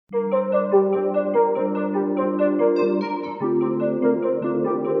This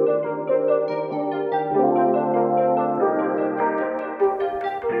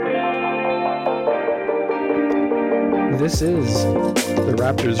is the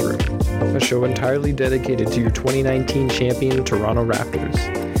Raptors Room, a show entirely dedicated to your 2019 champion Toronto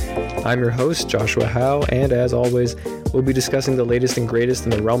Raptors. I'm your host, Joshua Howe, and as always, we'll be discussing the latest and greatest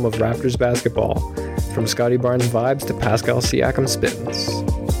in the realm of Raptors basketball, from Scotty Barnes vibes to Pascal Siakam spins.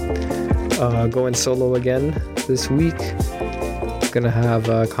 Going solo again this week. Gonna have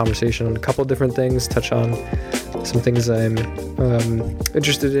a conversation on a couple different things, touch on some things I'm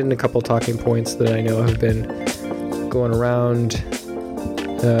interested in, a couple talking points that I know have been going around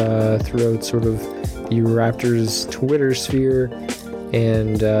throughout sort of the Raptors Twitter sphere,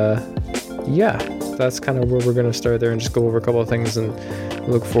 and that's kind of where we're going to start there and just go over a couple of things and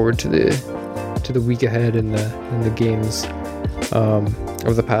look forward to the week ahead and the games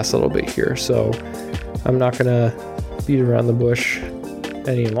of the past little bit here. So I'm not going to beat around the bush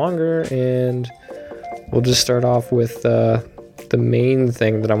any longer, and we'll just start off with the main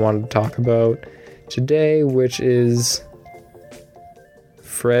thing that I wanted to talk about today, which is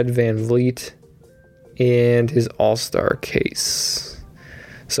Fred VanVleet and his All-Star case.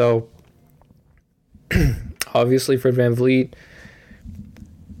 So, obviously, Fred VanVleet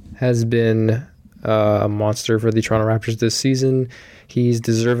has been a monster for the Toronto Raptors this season. He's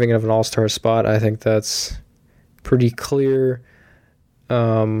deserving of an All-Star spot. I think that's pretty clear.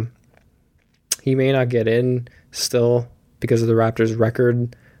 He may not get in still because of the Raptors'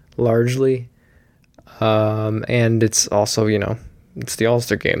 record, largely. And it's also, it's the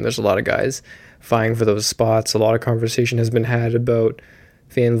All-Star game. There's a lot of guys vying for those spots. A lot of conversation has been had about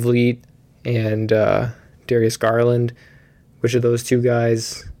VanVleet and Darius Garland. Which of those two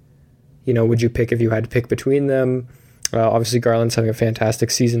guys, would you pick if you had to pick between them? Obviously, Garland's having a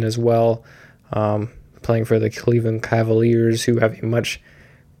fantastic season as well, playing for the Cleveland Cavaliers, who have a much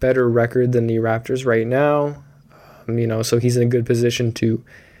better record than the Raptors right now. So he's in a good position to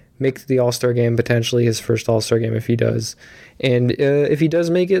make the All-Star game, potentially his first All-Star game if he does. And if he does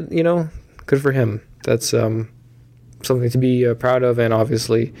make it, good for him. That's something to be proud of, and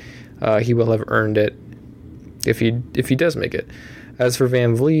obviously he will have earned it if he does make it. As for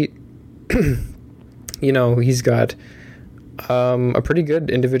VanVleet, he's got a pretty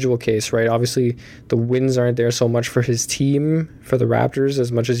good individual case, right? Obviously, the wins aren't there so much for his team, for the Raptors,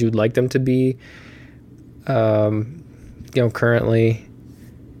 as much as you'd like them to be. Currently,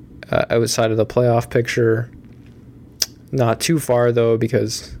 outside of the playoff picture, not too far though,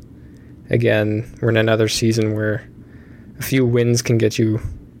 because again, we're in another season where a few wins can get you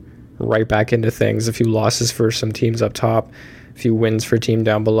right back into things. A few losses for some teams up top, a few wins for a team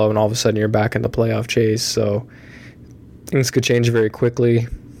down below, and all of a sudden you're back in the playoff chase. So things could change very quickly,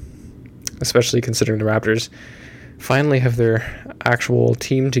 especially considering the Raptors finally have their actual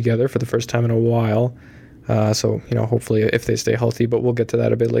team together for the first time in a while. So, hopefully if they stay healthy, but we'll get to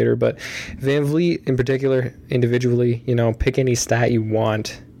that a bit later. But VanVleet in particular, individually, pick any stat you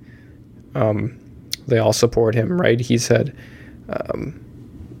want. They all support him, right? He's had,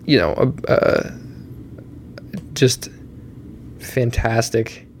 just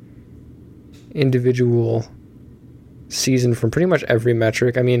fantastic individual season from pretty much every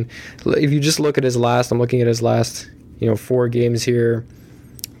metric. I mean, if you just look at his last, I'm looking at his last, 4 games here,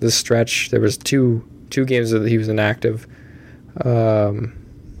 this stretch, there was two games that he was inactive,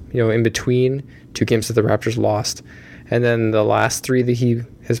 in between 2 games that the Raptors lost. And then the last 3 that he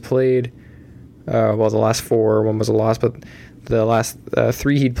has played, the last 4, one was a loss, but the last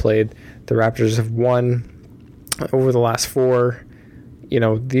 3 he'd played, the Raptors have won over the last 4.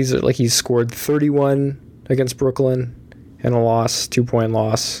 These are like he's scored 31 against Brooklyn and a loss, 2-point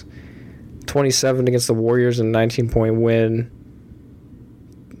loss, 27 against the Warriors and 19-point win,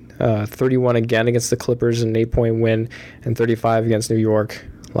 31 again against the Clippers and an 8-point win, and 35 against New York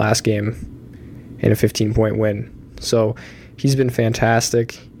last game and a 15-point win. So he's been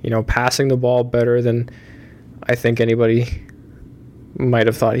fantastic, passing the ball better than I think anybody might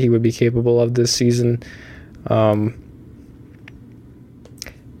have thought he would be capable of this season.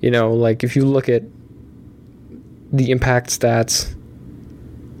 If you look at the impact stats,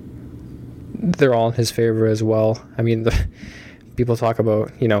 they're all in his favor as well. I mean, people talk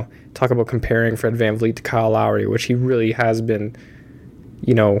about comparing Fred VanVleet to Kyle Lowry, which he really has been,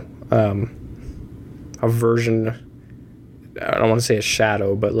 a version, I don't want to say a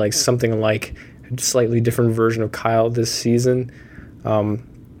shadow, but like something like a slightly different version of Kyle this season.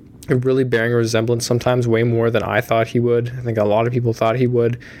 Really bearing a resemblance sometimes way more than I thought he would. I think a lot of people thought he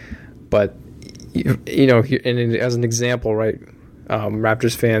would. But, and as an example, right,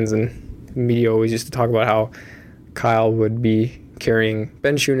 Raptors fans and media always used to talk about how Kyle would be carrying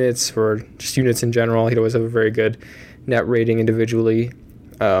bench units or just units in general. He'd always have a very good net rating individually.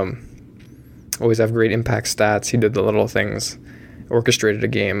 Always have great impact stats. He did the little things, orchestrated a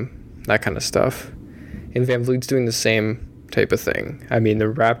game, that kind of stuff. And VanVleet's doing the same type of thing. I mean, the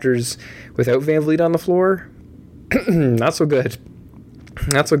Raptors, without VanVleet on the floor, not so good.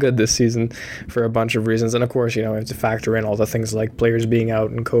 Not so good this season for a bunch of reasons. And of course, we have to factor in all the things like players being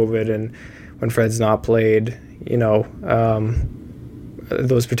out and COVID and when Fred's not played,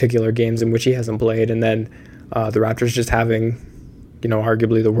 those particular games in which he hasn't played. And then the Raptors just having,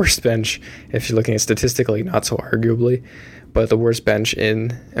 arguably the worst bench, if you're looking at statistically, not so arguably, but the worst bench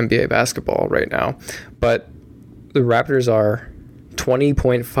in NBA basketball right now. But the Raptors are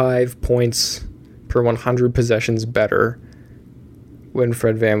 20.5 points per 100 possessions better when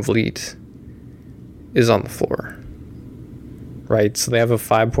Fred VanVleet is on the floor, right? So they have a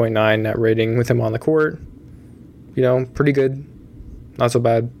 5.9 net rating with him on the court. Pretty good. Not so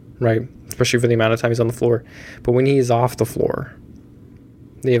bad, right? Especially for the amount of time he's on the floor. But when he is off the floor,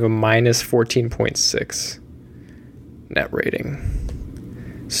 they have a minus 14.6 net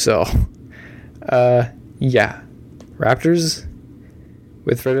rating. So, Raptors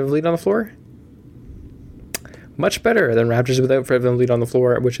with Fred VanVleet on the floor, much better than Raptors without Fred VanVleet on the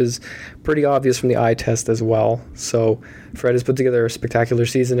floor, which is pretty obvious from the eye test as well. So Fred has put together a spectacular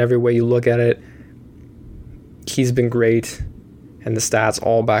season every way you look at it. He's been great, and the stats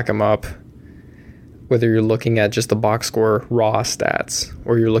all back him up. Whether you're looking at just the box score raw stats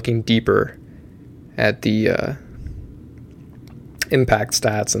or you're looking deeper at the impact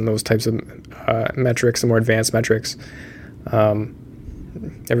stats and those types of metrics, the more advanced metrics,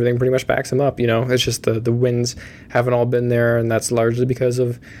 everything pretty much backs him up. It's just the wins haven't all been there, and that's largely because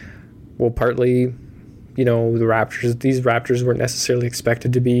of, partly, the Raptors. These Raptors weren't necessarily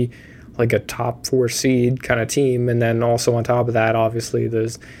expected to be like a top 4 seed kind of team, and then also on top of that, obviously,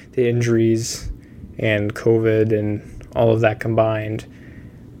 there's the injuries and COVID and all of that combined.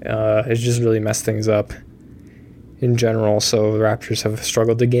 It's just really messed things up in general. So the Raptors have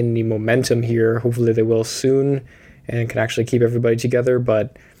struggled to gain any momentum here. Hopefully they will soon and can actually keep everybody together.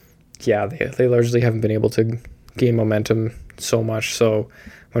 But yeah, they largely haven't been able to gain momentum so much. So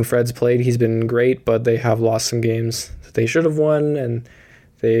when Fred's played, he's been great, but they have lost some games that they should have won, and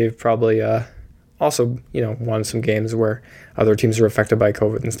they've probably also, won some games where other teams were affected by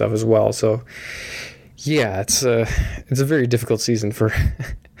COVID and stuff as well. So yeah, it's a very difficult season for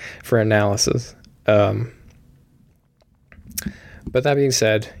analysis. But that being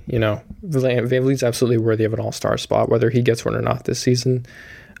said, VanVleet's absolutely worthy of an all-star spot, whether he gets one or not this season.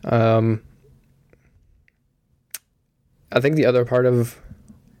 I think the other part of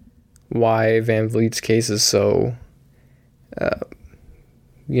why VanVleet's case is so,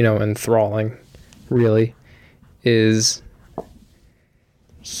 enthralling, really, is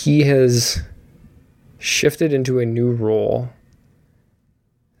he has shifted into a new role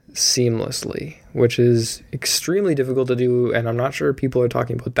seamlessly, which is extremely difficult to do, and I'm not sure people are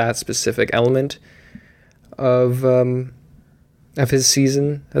talking about that specific element of his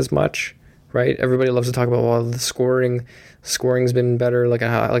season as much, right? Everybody loves to talk about, well, the scoring's been better, like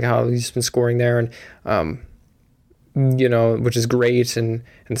how he's been scoring there, and which is great, and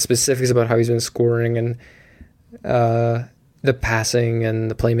the specifics about how he's been scoring, and the passing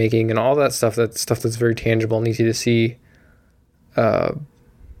and the playmaking and all that stuff. That's stuff that's very tangible and easy to see,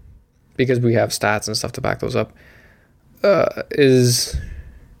 because we have stats and stuff to back those up, is,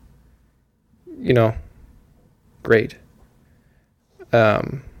 great.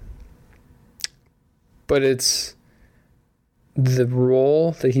 But it's the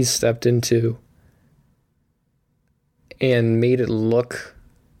role that he stepped into and made it look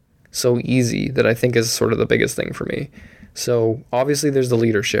so easy that I think is sort of the biggest thing for me. So obviously there's the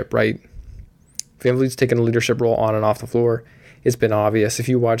leadership, right? VanVleet's taken a leadership role on and off the floor. It's been obvious. If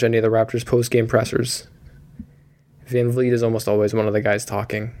you watch any of the Raptors post-game pressers, VanVleet is almost always one of the guys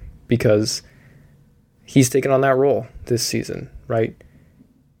talking, because he's taken on that role this season, right?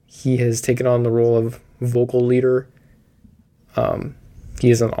 He has taken on the role of vocal leader. He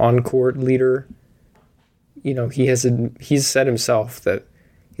is an on-court leader. He's said himself that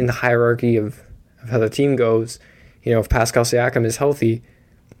in the hierarchy of how the team goes, if Pascal Siakam is healthy,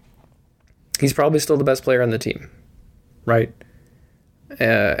 he's probably still the best player on the team, right?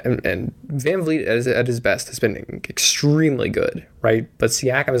 And VanVleet at his best has been extremely good, right? But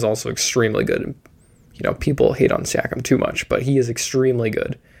Siakam is also extremely good. People hate on Siakam too much, but he is extremely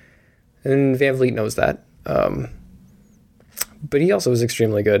good. And VanVleet knows that. But he also is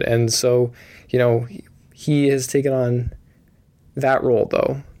extremely good. And so, he has taken on that role,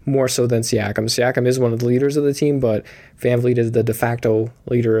 though, more so than Siakam. Siakam is one of the leaders of the team, but VanVleet is the de facto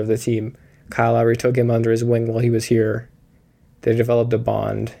leader of the team. Kyle Lowry took him under his wing while he was here. They developed a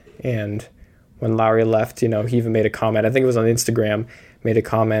bond, and when Lowry left, he even made a comment. I think it was on Instagram, made a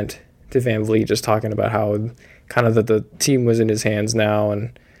comment to VanVleet just talking about how kind of that the team was in his hands now,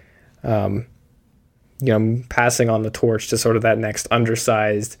 and passing on the torch to sort of that next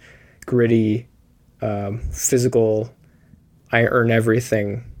undersized, gritty, physical, I earn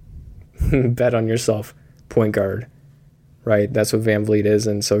everything, bet on yourself point guard, right? That's what VanVleet is,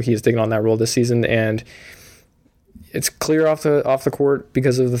 and so he's taken on that role this season, and it's clear off the court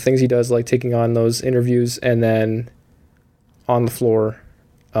because of the things he does, like taking on those interviews, and then on the floor,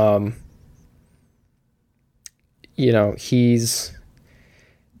 he's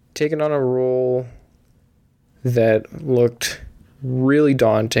taken on a role that looked really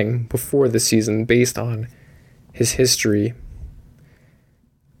daunting before the season based on his history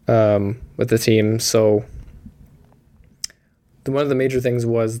with the team. So one of the major things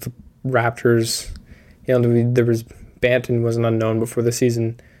was the Raptors. There was Banton was an unknown before the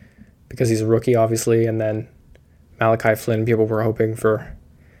season because he's a rookie, obviously, and then Malachi Flynn, people were hoping for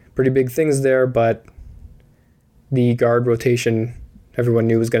pretty big things there, but the guard rotation, everyone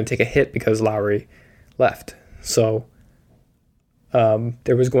knew was going to take a hit because Lowry left. So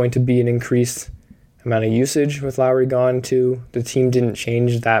there was going to be an increased amount of usage with Lowry gone too. The team didn't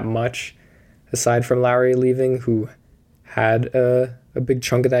change that much aside from Lowry leaving, who had a big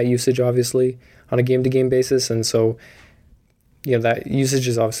chunk of that usage, obviously, on a game-to-game basis. And so, that usage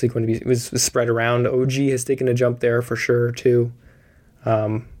is obviously going to be was spread around. OG has taken a jump there for sure too.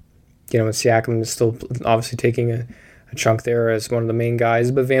 And Siakam is still obviously taking a chunk there as one of the main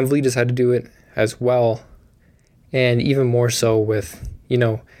guys, but VanVleet has had to do it as well. And even more so with,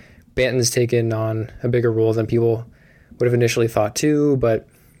 Banton's taken on a bigger role than people would have initially thought too, but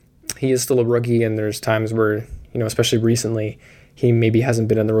he is still a rookie, and there's times where, especially recently, he maybe hasn't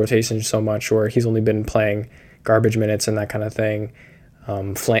been in the rotation so much, or he's only been playing garbage minutes and that kind of thing.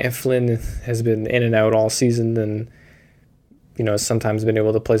 Flynn has been in and out all season, and sometimes been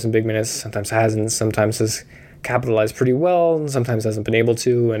able to play some big minutes, sometimes hasn't, sometimes has capitalized pretty well, and sometimes hasn't been able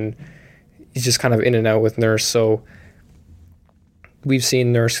to, and he's just kind of in and out with Nurse. So we've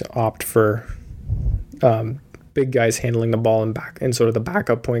seen Nurse opt for big guys handling the ball and sort of the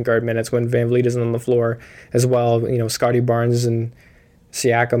backup point guard minutes when VanVleet isn't on the floor as well. Scotty Barnes and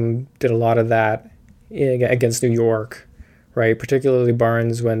Siakam did a lot of that against New York, right? Particularly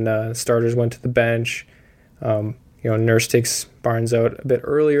Barnes when starters went to the bench. Nurse takes Barnes out a bit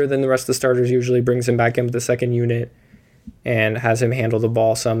earlier than the rest of the starters, usually brings him back into the second unit and has him handle the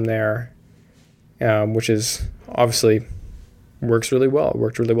ball some there, which is obviously works really well.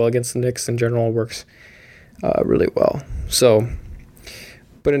 Worked really well against the Knicks in general, works really well. So,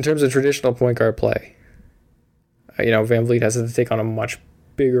 but in terms of traditional point guard play, VanVleet has to take on a much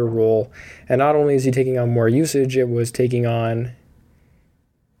bigger role. And not only is he taking on more usage, it was taking on,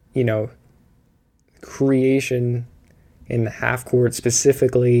 creation in the half court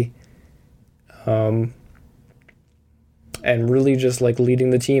specifically, and really just like leading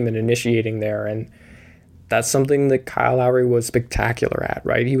the team and initiating there. And that's something that Kyle Lowry was spectacular at,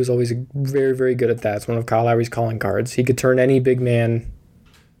 right? He was always very, very good at that. It's one of Kyle Lowry's calling cards. He could turn any big man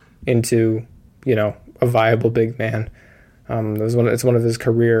into, a viable big man. It's one of his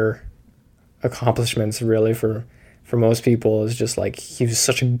career accomplishments, really, for most people, is just like he was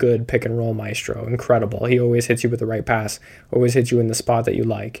such a good pick and roll maestro. Incredible. He always hits you with the right pass, always hits you in the spot that you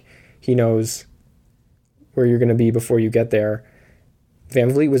like. He knows where you're going to be before you get there.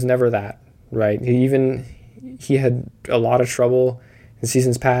 VanVleet was never that, right? He had a lot of trouble in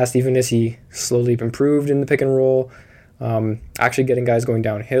seasons past, even as he slowly improved in the pick and roll, actually getting guys going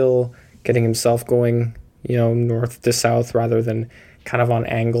downhill, getting himself going, north to south rather than kind of on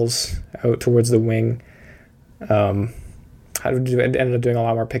angles out towards the wing. Ended up doing a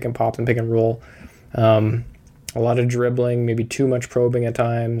lot more pick and pop and pick and roll. A lot of dribbling, maybe too much probing at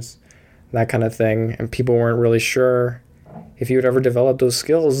times, that kind of thing. And people weren't really sure if he would ever develop those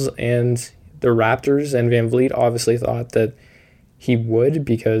skills. And the Raptors and VanVleet obviously thought that he would,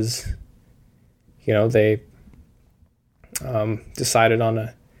 because, they decided on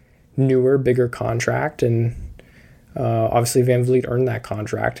a newer, bigger contract. And obviously VanVleet earned that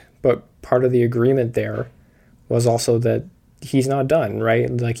contract. But part of the agreement there was also that he's not done, right?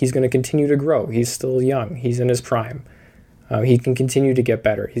 Like, he's going to continue to grow. He's still young. He's in his prime. He can continue to get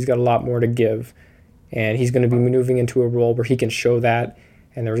better. He's got a lot more to give. And he's going to be moving into a role where he can show that.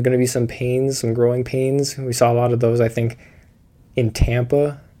 And there's going to be some pains, some growing pains. We saw a lot of those, I think, in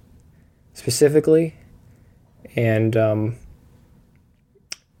Tampa specifically. And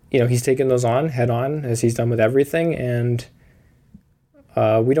he's taken those on head on, as he's done with everything. And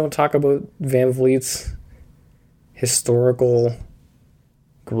we don't talk about VanVleet's historical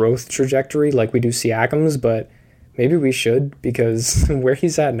growth trajectory like we do Siakam's, but maybe we should, because where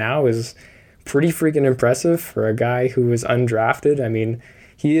he's at now is pretty freaking impressive for a guy who was undrafted. I mean,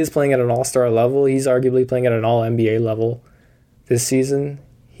 he is playing at an all-star level. He's arguably playing at an all-NBA level this season.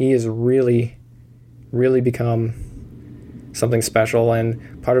 He has really, really become something special,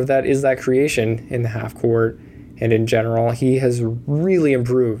 and part of that is that creation in the half court and in general. He has really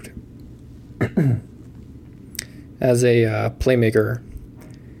improved as a playmaker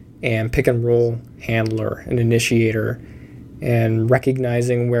and pick and roll handler and initiator, and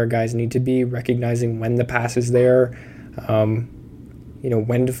recognizing where guys need to be, recognizing when the pass is there,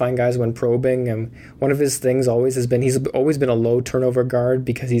 when to find guys when probing. And one of his things always has been, he's always been a low turnover guard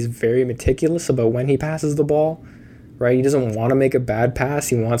because he's very meticulous about when he passes the ball, right? He doesn't want to make a bad pass.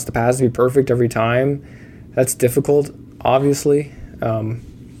 He wants the pass to be perfect every time. That's difficult, obviously, to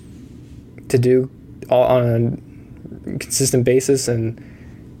do all on a consistent basis. And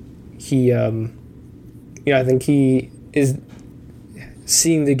he, I think he is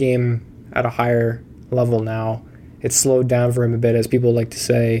seeing the game at a higher level now. It's slowed down for him a bit, as people like to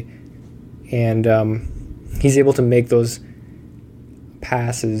say, and he's able to make those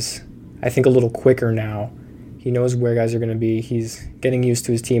passes, I think, a little quicker now. He knows where guys are going to be. He's getting used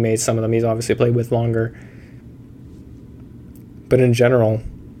to his teammates. Some of them he's obviously played with longer. But in general,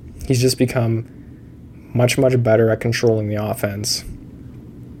 he's just become much, much better at controlling the offense.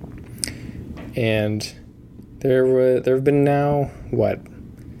 And there have been now,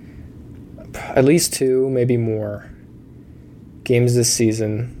 at least 2, maybe more games this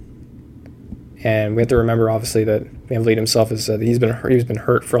season. And we have to remember, obviously, that VanVleet himself has said that he's been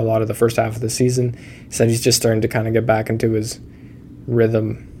hurt for a lot of the first half of the season. He said he's just starting to kind of get back into his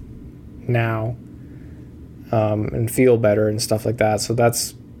rhythm now, and feel better and stuff like that. So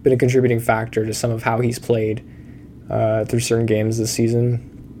that's been a contributing factor to some of how he's played through certain games this season.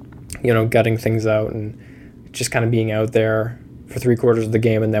 Gutting things out and just kind of being out there for 3/4 of the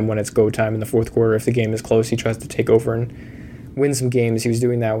game, and then when it's go time in the fourth quarter, if the game is close, he tries to take over and win some games. He was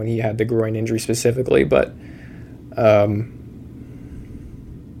doing that when he had the groin injury specifically, but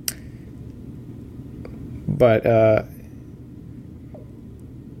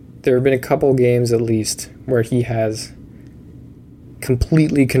there have been a couple games at least where he has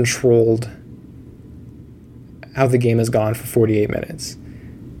completely controlled how the game has gone for 48 minutes,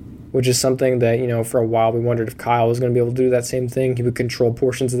 which is something that, for a while we wondered if Kyle was going to be able to do that same thing. He would control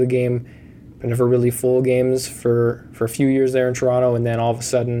portions of the game, but never really full games for a few years there in Toronto, and then all of a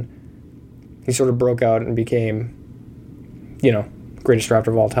sudden he sort of broke out and became, greatest Raptor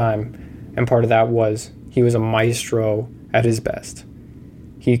of all time. And part of that was he was a maestro at his best.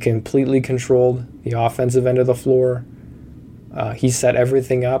 He completely controlled the offensive end of the floor. He set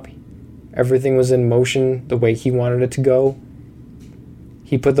everything up. Everything was in motion the way he wanted it to go.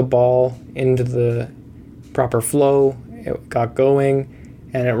 He put the ball into the proper flow. It got going,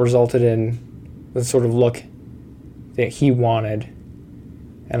 and it resulted in the sort of look that he wanted.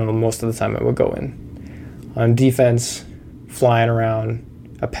 And most of the time it would go in. On defense, flying around,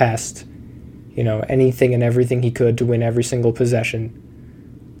 a pest, anything and everything he could to win every single possession.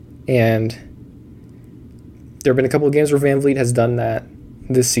 And there have been a couple of games where VanVleet has done that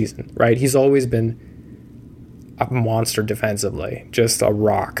this season, right? He's always been a monster defensively, just a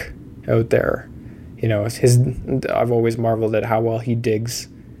rock out there. I've always marveled at how well he digs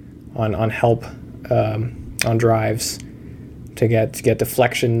on help, on drives to get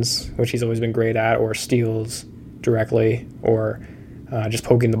deflections, which he's always been great at, or steals directly, or just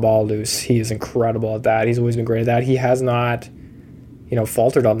poking the ball loose. He is incredible at that. He's always been great at that. He has not,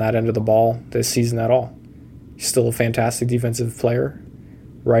 faltered on that end of the ball this season at all. He's still a fantastic defensive player,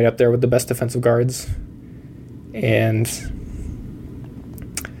 right up there with the best defensive guards. And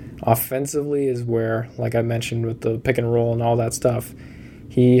offensively is where, like I mentioned with the pick and roll and all that stuff,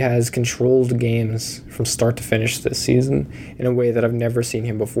 he has controlled games from start to finish this season in a way that I've never seen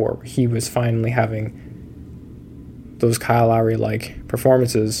him before. He was finally having those Kyle Lowry-like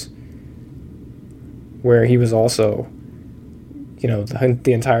performances where he was also,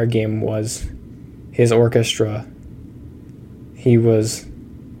 the entire game was his orchestra. He was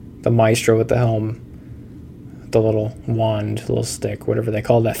the maestro at the helm, the little wand, the little stick, whatever they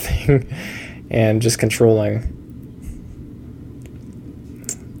call that thing, and just controlling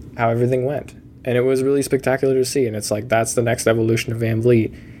how everything went. And it was really spectacular to see, and it's like that's the next evolution of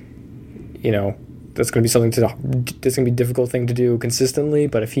VanVleet. That's going to be that's going to be a difficult thing to do consistently,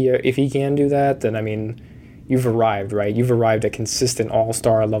 but if he can do that, then you've arrived, right? You've arrived at consistent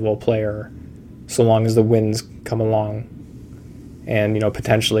all-star level player, so long as the wins come along, and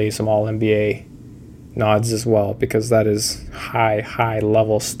potentially some all-NBA nods as well, because that is high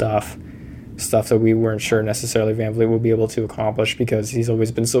level stuff that we weren't sure necessarily VanVleet would be able to accomplish, because he's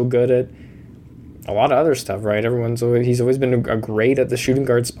always been so good at a lot of other stuff, right? He's always been a great at the shooting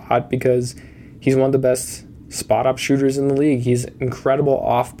guard spot, because he's one of the best spot up shooters in the league. He's incredible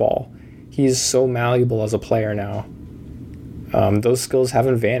off ball. He's so malleable as a player now. Those skills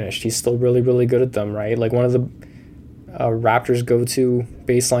haven't vanished. He's still really, really good at them, right? Like one of the Raptors go-to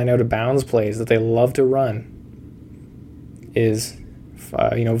baseline out of bounds plays that they love to run is,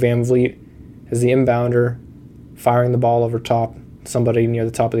 VanVleet as the inbounder, firing the ball over top, somebody near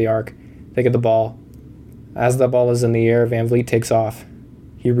the top of the arc. They get the ball. As the ball is in the air, VanVleet takes off.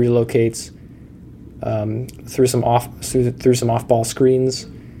 He relocates through some off-ball screens,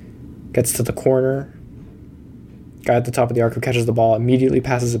 gets to the corner. Guy at the top of the arc who catches the ball immediately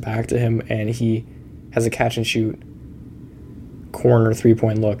passes it back to him, and he has a catch-and-shoot corner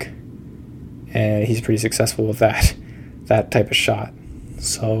three-point look, and he's pretty successful with that type of shot.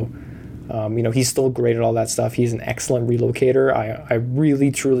 So, he's still great at all that stuff. He's an excellent relocator. I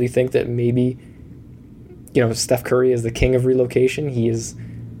really, truly think that maybe, Steph Curry is the king of relocation. He is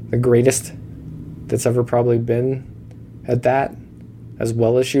the greatest that's ever probably been at that, as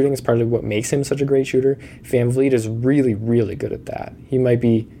well as shooting. It's part of what makes him such a great shooter. VanVleet is really, really good at that. He might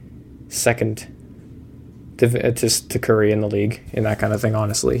be second to Curry in the league in that kind of thing,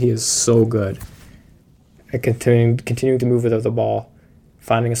 honestly. He is so good at continuing to move without the ball,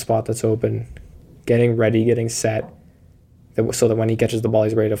 finding a spot that's open, getting ready, getting set, so that when he catches the ball,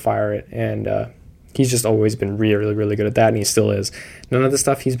 he's ready to fire it. And he's just always been really, really, really good at that, and he still is. None of the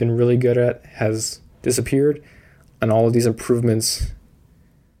stuff he's been really good at has disappeared, and all of these improvements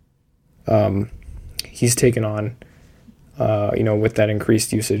he's taken on, with that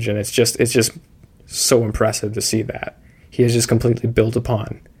increased usage, and it's just so impressive to see that. He has just completely built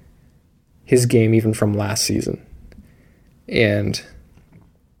upon his game even from last season. And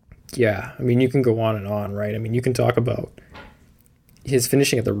yeah, you can go on and on, right? You can talk about his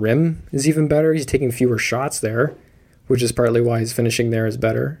finishing at the rim is even better. He's taking fewer shots there, which is partly why his finishing there is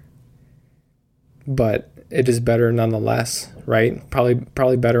better. But it is better nonetheless, right?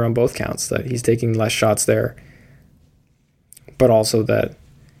 Probably better on both counts, that he's taking less shots there, but also that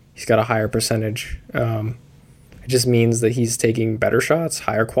he's got a higher percentage. It just means that he's taking better shots,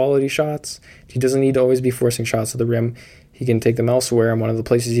 higher quality shots. He doesn't need to always be forcing shots at the rim. He can take them elsewhere, and one of the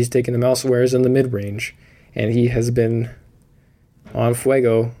places he's taking them elsewhere is in the mid-range. And he has been on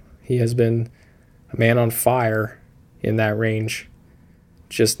fuego. He has been a man on fire in that range,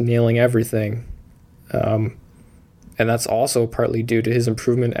 just nailing everything. And that's also partly due to his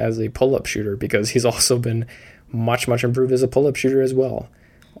improvement as a pull-up shooter, because he's also been much, much improved as a pull-up shooter as well.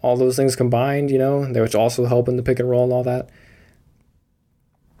 All those things combined, which also help in the pick and roll and all that.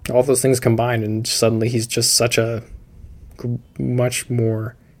 All those things combined, and suddenly he's just such a much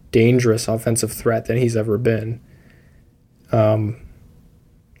more dangerous offensive threat than he's ever been.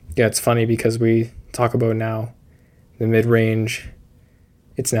 It's funny because we talk about now the mid-range.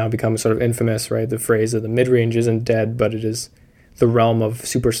 It's now become sort of infamous, right? The phrase that the mid-range isn't dead, but it is the realm of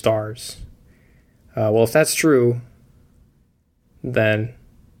superstars. Well, if that's true, then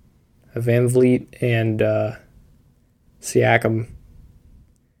VanVleet and Siakam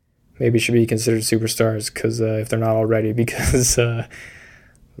maybe should be considered superstars, because if they're not already, because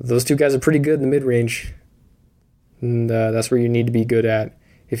those two guys are pretty good in the mid-range, and that's where you need to be good at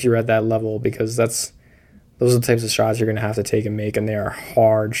if you're at that level, because those are the types of shots you're going to have to take and make, and they are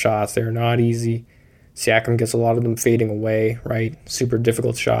hard shots. They're not easy. Siakam gets a lot of them fading away, right? Super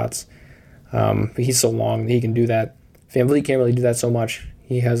difficult shots. But he's so long that he can do that. VanVleet can't really do that so much.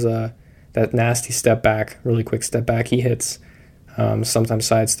 He has that nasty step back, really quick step back he hits, sometimes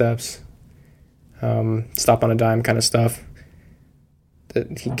side steps, stop on a dime kind of stuff.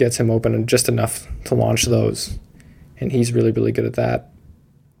 That he gets him open just enough to launch those, and he's really, really good at that.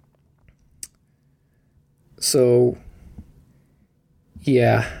 So,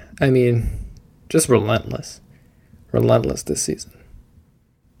 yeah, just relentless this season.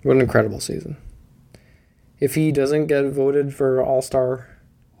 What an incredible season. If he doesn't get voted for All-Star,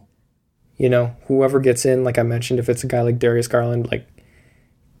 whoever gets in, like I mentioned, if it's a guy like Darius Garland,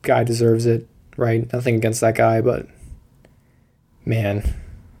 guy deserves it, right? Nothing against that guy, but man,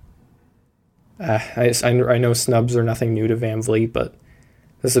 I know snubs are nothing new to VanVleet, but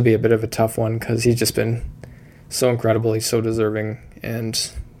this would be a bit of a tough one because he's just been so incredible. He's so deserving,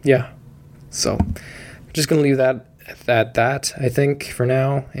 and yeah, so I'm just gonna leave that at that I think for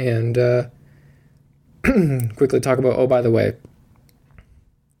now, and quickly talk about, oh, by the way,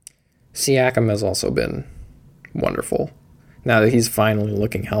 Siakam has also been wonderful. Now that he's finally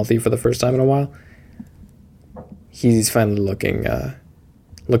looking healthy for the first time in a while, he's finally looking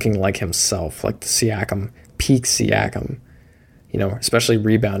like himself, like the Siakam, peak Siakam. Especially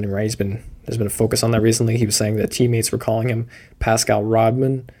rebounding, right? There's been a focus on that recently. He was saying that teammates were calling him Pascal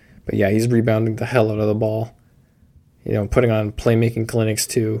Rodman, but yeah, he's rebounding the hell out of the ball. Putting on playmaking clinics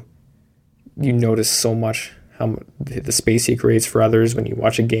too. You notice so much how the space he creates for others when you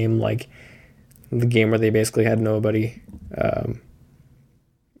watch a game like the game where they basically had nobody.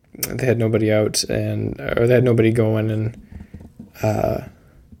 They had nobody out or they had nobody going, and that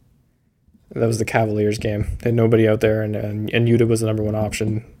was the Cavaliers game. They had nobody out there, and Yuta was the number one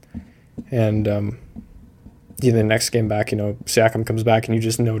option. And the next game back, Siakam comes back, and you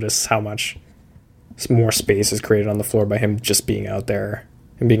just notice how much more space is created on the floor by him just being out there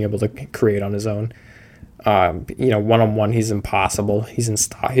and being able to create on his own. One-on-one, he's impossible. He's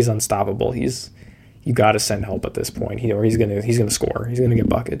unstoppable. You got to send help at this point. Or he's gonna score. He's gonna get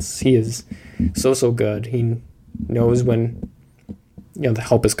buckets. He is so good. He knows when the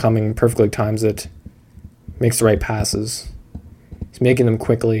help is coming. Perfectly times it. Makes the right passes. He's making them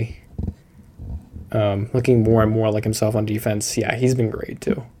quickly. Looking more and more like himself on defense. Yeah, he's been great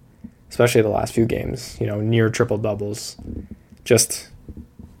too, especially the last few games. Near triple doubles. Just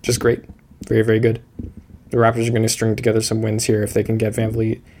great. Very, very good. The Raptors are going to string together some wins here if they can get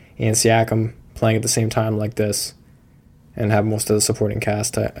VanVleet and Siakam playing at the same time like this and have most of the supporting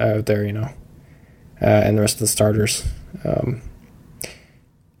cast out there, and the rest of the starters.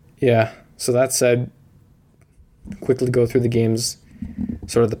 So that said, quickly go through the games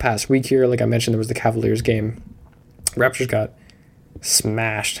sort of the past week here. Like I mentioned, there was the Cavaliers game. Raptors got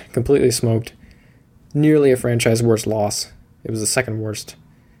smashed, completely smoked. Nearly a franchise worst loss. It was the second worst.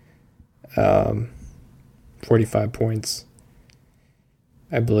 45 points,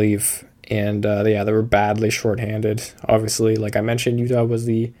 I believe. And they were badly shorthanded. Obviously, like I mentioned, Utah was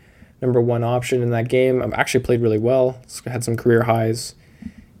the number one option in that game. Actually played really well. Had some career highs.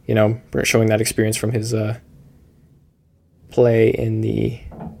 Showing that experience from his play in the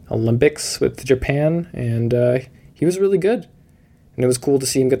Olympics with Japan. And he was really good. And it was cool to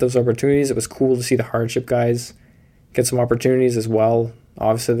see him get those opportunities. It was cool to see the hardship guys get some opportunities as well.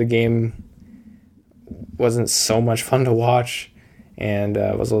 Obviously, the game wasn't so much fun to watch, and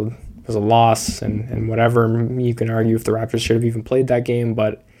was a loss, and whatever. You can argue if the Raptors should have even played that game,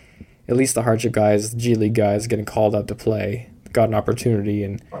 but at least the hardship guys, the G League guys, getting called up to play, got an opportunity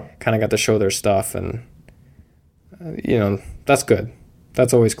and kind of got to show their stuff, and that's good.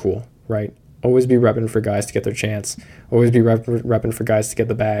 That's always cool, right? Always be repping for guys to get their chance. Always be repping for guys to get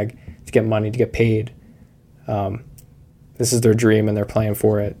the bag, to get money, to get paid. This is their dream, and they're playing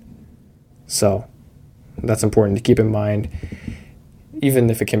for it. So that's important to keep in mind, even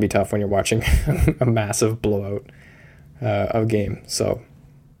if it can be tough when you're watching a massive blowout of game. So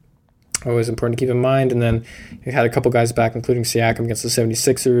always important to keep in mind. And then you had a couple guys back, including Siakam against the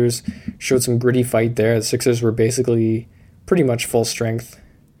 76ers. Showed some gritty fight there. The Sixers were basically pretty much full strength.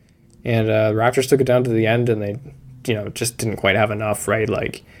 And the Raptors took it down to the end, and they just didn't quite have enough, right?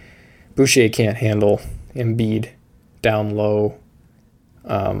 Like, Boucher can't handle Embiid down low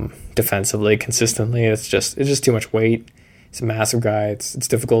defensively consistently. It's just too much weight. He's a massive guy. It's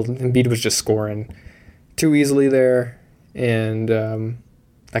difficult. Embiid was just scoring too easily there, and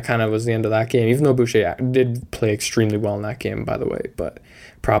that kind of was the end of that game. Even though Boucher did play extremely well in that game, by the way, but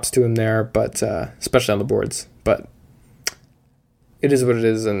props to him there. But especially on the boards. But it is what it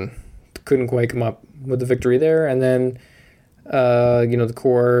is, and couldn't quite come up with the victory there. And then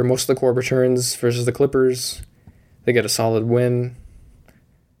most of the core returns versus the Clippers. They get a solid win.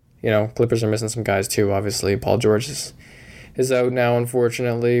 Clippers are missing some guys too, obviously. Paul George is out now,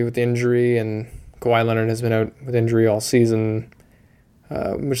 unfortunately, with injury, and Kawhi Leonard has been out with injury all season,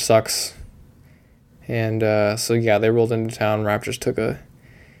 which sucks. And they rolled into town. Raptors took a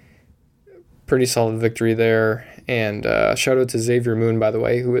pretty solid victory there. And shout out to Xavier Moon, by the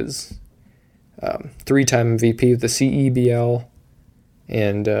way, who is 3-time MVP of the CEBL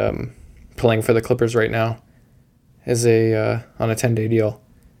and playing for the Clippers right now as on a 10-day deal.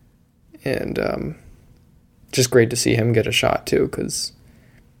 And just great to see him get a shot too, because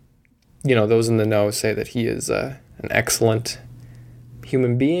those in the know say that he is an excellent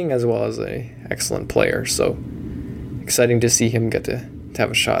human being as well as an excellent player. So exciting to see him get to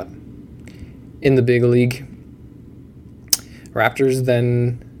have a shot in the big league. Raptors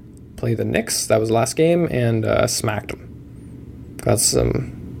then play the Knicks. That was the last game, and smacked them. Got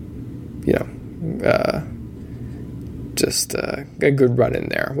some, just a good run in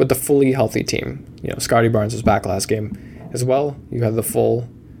there with the fully healthy team. Scotty Barnes was back last game as well. You have the full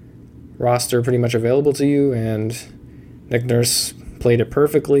roster pretty much available to you, and Nick Nurse played it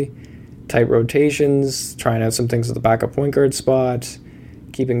perfectly. Tight rotations, trying out some things with the backup point guard spot,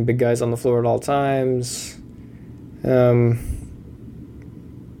 keeping big guys on the floor at all times. A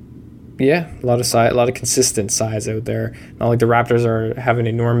lot of size, a lot of consistent size out there. Not like the Raptors have an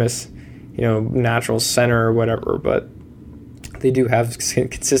enormous, natural center or whatever, but they do have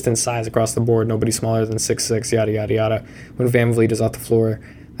consistent size across the board. Nobody smaller than 6'6", yada, yada, yada. When VanVleet is off the floor,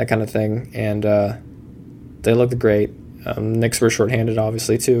 that kind of thing. And they looked great. Knicks were shorthanded,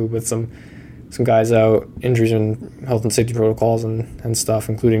 obviously, too, with some guys out, injuries and health and safety protocols and stuff,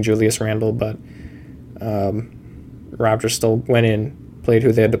 including Julius Randle. But Raptors still went in, played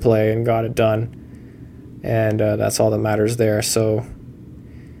who they had to play, and got it done. And that's all that matters there. So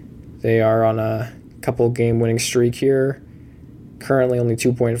they are on a couple game winning streak here. Currently only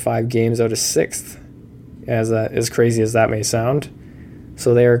 2.5 games out of 6th, as crazy as that may sound.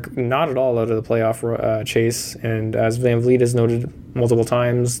 So they are not at all out of the playoff chase. And as VanVleet has noted multiple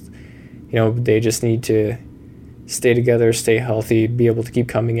times, they just need to stay together, stay healthy, be able to keep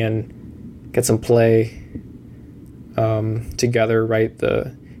coming in, get some play together, right?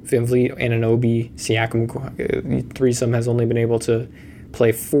 The VanVleet, Anunoby, Siakam threesome has only been able to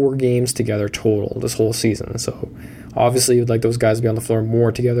play 4 games together total this whole season. So obviously you'd like those guys to be on the floor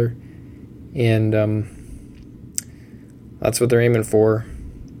more together. And that's what they're aiming for.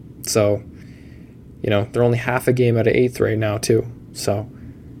 So, they're only half a game out of 8th right now, too. So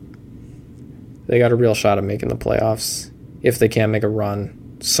they got a real shot at making the playoffs if they can make a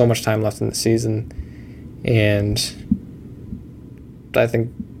run. So much time left in the season. And I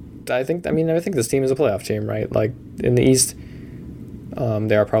think this team is a playoff team, right? Like in the East,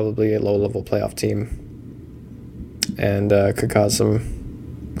 they are probably a low-level playoff team. And could cause some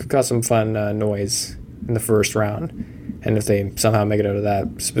fun noise in the first round. And if they somehow make it out of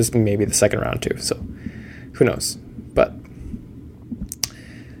that, maybe the second round too. So who knows? But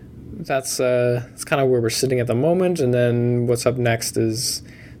that's kind of where we're sitting at the moment. And then what's up next is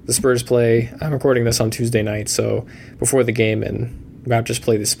the Spurs play. I'm recording this on Tuesday night, so before the game, and Raptors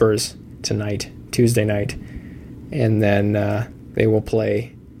play the Spurs tonight, Tuesday night. And then they will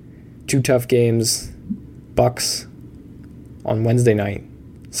play 2 tough games. Bucks on Wednesday night,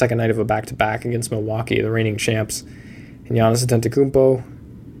 second night of a back-to-back against Milwaukee, the reigning champs, and Giannis Antetokounmpo.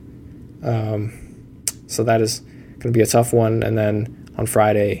 So that is going to be a tough one. And then on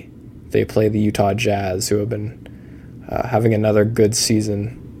Friday, they play the Utah Jazz, who have been having another good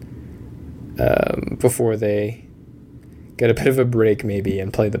season before they get a bit of a break maybe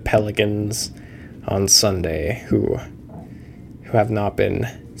and play the Pelicans on Sunday, who have not been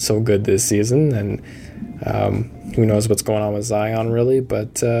so good this season. And who knows what's going on with Zion, really.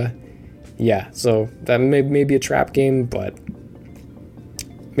 But, so that may be a trap game, but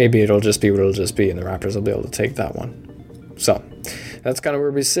maybe it'll just be what it'll just be, and the Raptors will be able to take that one. So that's kind of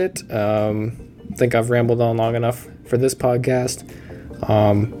where we sit. I think I've rambled on long enough for this podcast.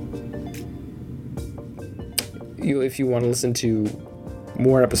 If you want to listen to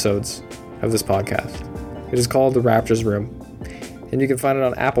more episodes of this podcast, it is called The Raptors Room. And you can find it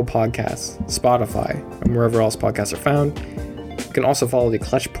on Apple Podcasts, Spotify, and wherever else podcasts are found. You can also follow the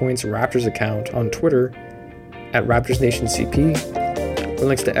Clutch Points Raptors account on Twitter at RaptorsNationCP. The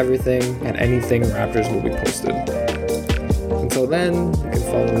links to everything and anything Raptors will be posted. Until then, you can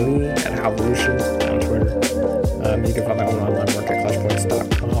follow me at Halvolution on Twitter. You can find my own online work at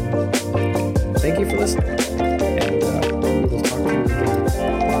clutchpoints.com. Thank you for listening.